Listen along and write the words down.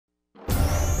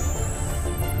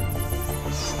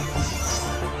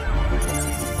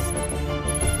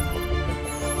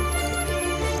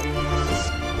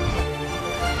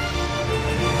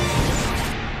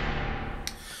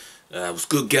What's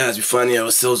good, guys? We finally have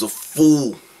ourselves a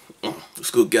full.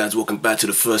 What's good, guys? Welcome back to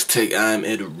the first take. I'm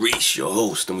Ed Reese, your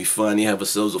host, and we finally have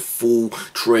ourselves a full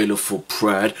trailer for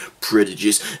Pride,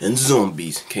 Prejudice, and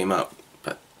Zombies. Came out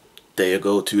about a day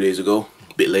ago, 2 days ago.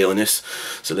 A bit late on this,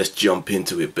 so let's jump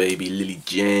into it, baby. Lily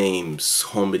James,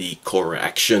 comedy, horror,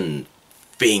 action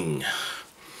thing.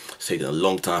 It's taken a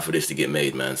long time for this to get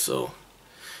made, man. So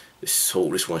this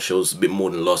one shows a bit more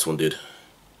than the last one did.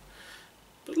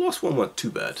 But the last one wasn't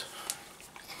too bad.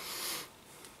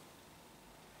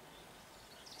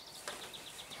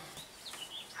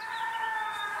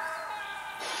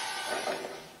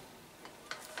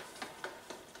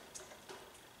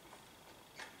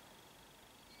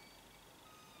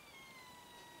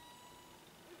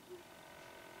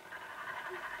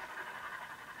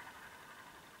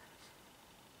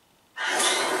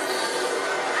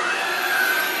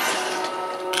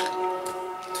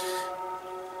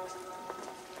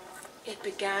 It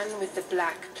began with the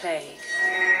Black Plague.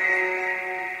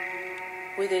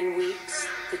 Within weeks,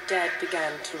 the dead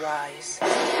began to rise.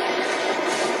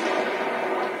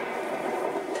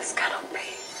 This cannot be.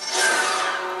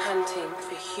 Hunting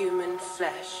for human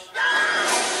flesh.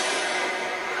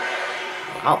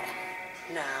 Wow.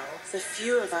 Now, the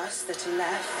few of us that are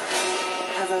left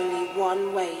have only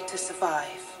one way to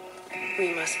survive.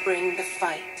 We must bring the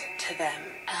fight to them.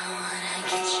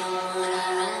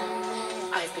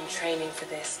 I've been training for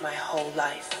this my whole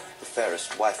life. The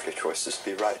fairest wifely choices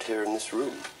be right here in this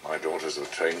room. My daughters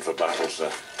have trained for battle, sir.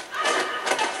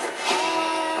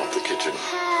 Not the kitchen.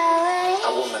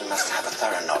 A woman must have a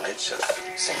thorough knowledge of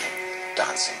singing,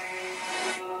 dancing,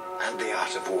 and the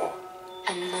art of war.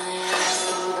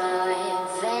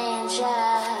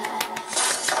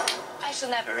 I shall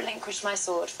never relinquish my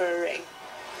sword for a ring.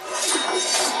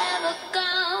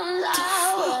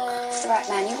 It's the right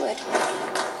man, you would.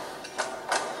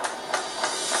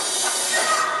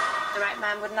 The right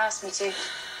man wouldn't ask me to. We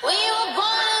were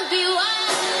born to be wild.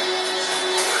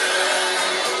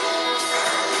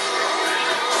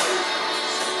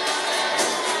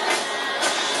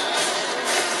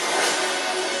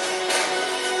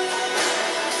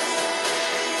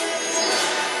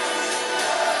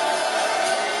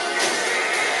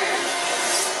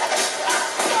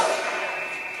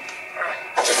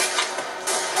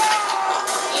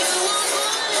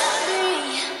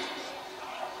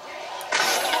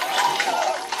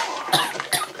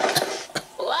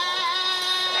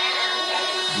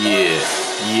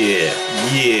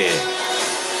 Yeah.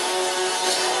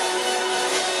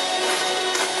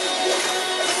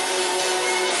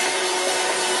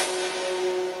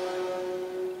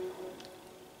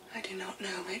 I do not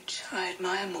know which I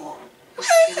admire more. Your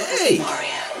skill as a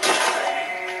warrior,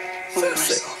 or your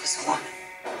resolve as a woman.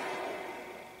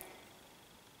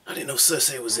 I didn't know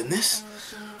Cersei was in this.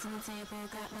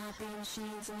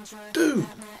 Dude,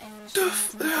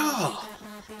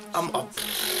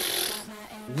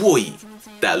 boy,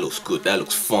 that looks good. That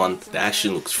looks fun. The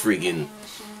action looks friggin'.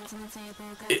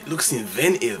 It looks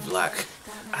inventive. Like,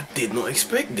 I did not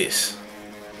expect this.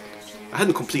 I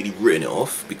hadn't completely written it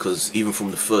off because even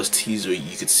from the first teaser,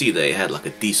 you could see that it had like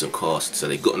a decent cast. So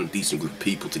they got a decent group of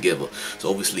people together. So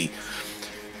obviously,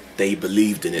 they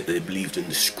believed in it. They believed in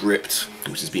the script,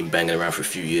 which has been banging around for a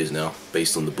few years now,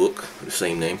 based on the book with the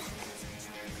same name.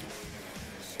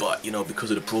 But you know,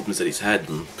 because of the problems that it's had,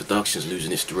 and productions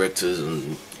losing its directors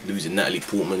and losing Natalie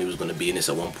Portman, who was going to be in this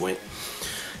at one point,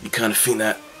 you kind of think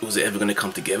that, was it ever going to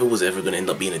come together? Was it ever going to end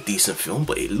up being a decent film?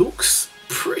 But it looks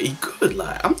pretty good.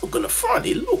 Like, I'm not going to front,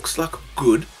 it looks like a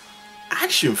good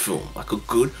action film, like a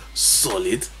good,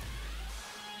 solid,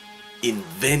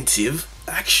 inventive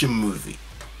action movie.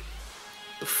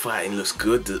 The fighting looks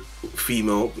good. The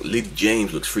female Lily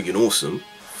James looks freaking awesome.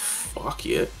 Fuck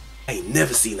yeah. I ain't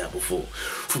never seen that before.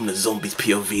 From the zombies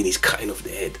POV and he's cutting off the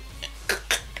head.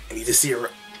 And you just see her.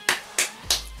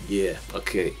 Yeah,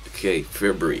 okay.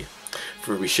 February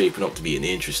shaping up to be an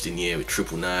interesting year with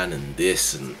 999 and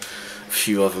this and a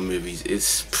few other movies.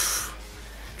 It's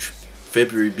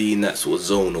February being that sort of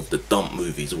zone of the dump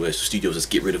movies where studios just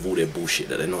get rid of all their bullshit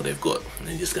that they know they've got and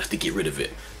they just have to get rid of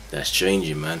it. That's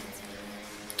changing, man.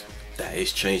 That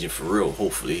is changing for real.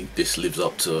 Hopefully this lives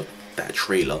up to that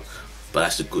trailer. But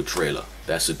that's a good trailer.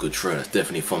 That's a good trailer. That's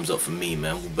definitely a thumbs up for me,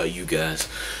 man. What about you guys?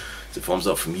 It's a thumbs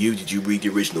up from you. Did you read the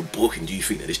original book and do you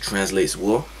think that this translates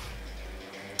well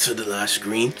to the large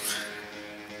screen?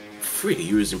 Freaking,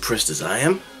 you're as impressed as I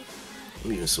am?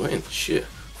 I'm even sweating. Shit.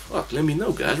 Fuck, let me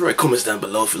know, guys. Write comments down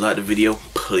below if you like the video.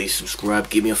 Please subscribe,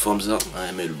 give me a thumbs up. I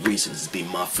am Ed Reese and this has been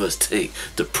my first take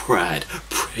to Pride,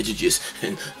 Prejudice,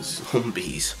 and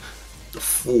Zombies. The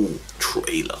full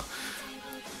trailer.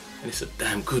 And it's a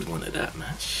damn good one at that,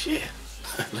 man. Shit.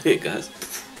 Later, guys.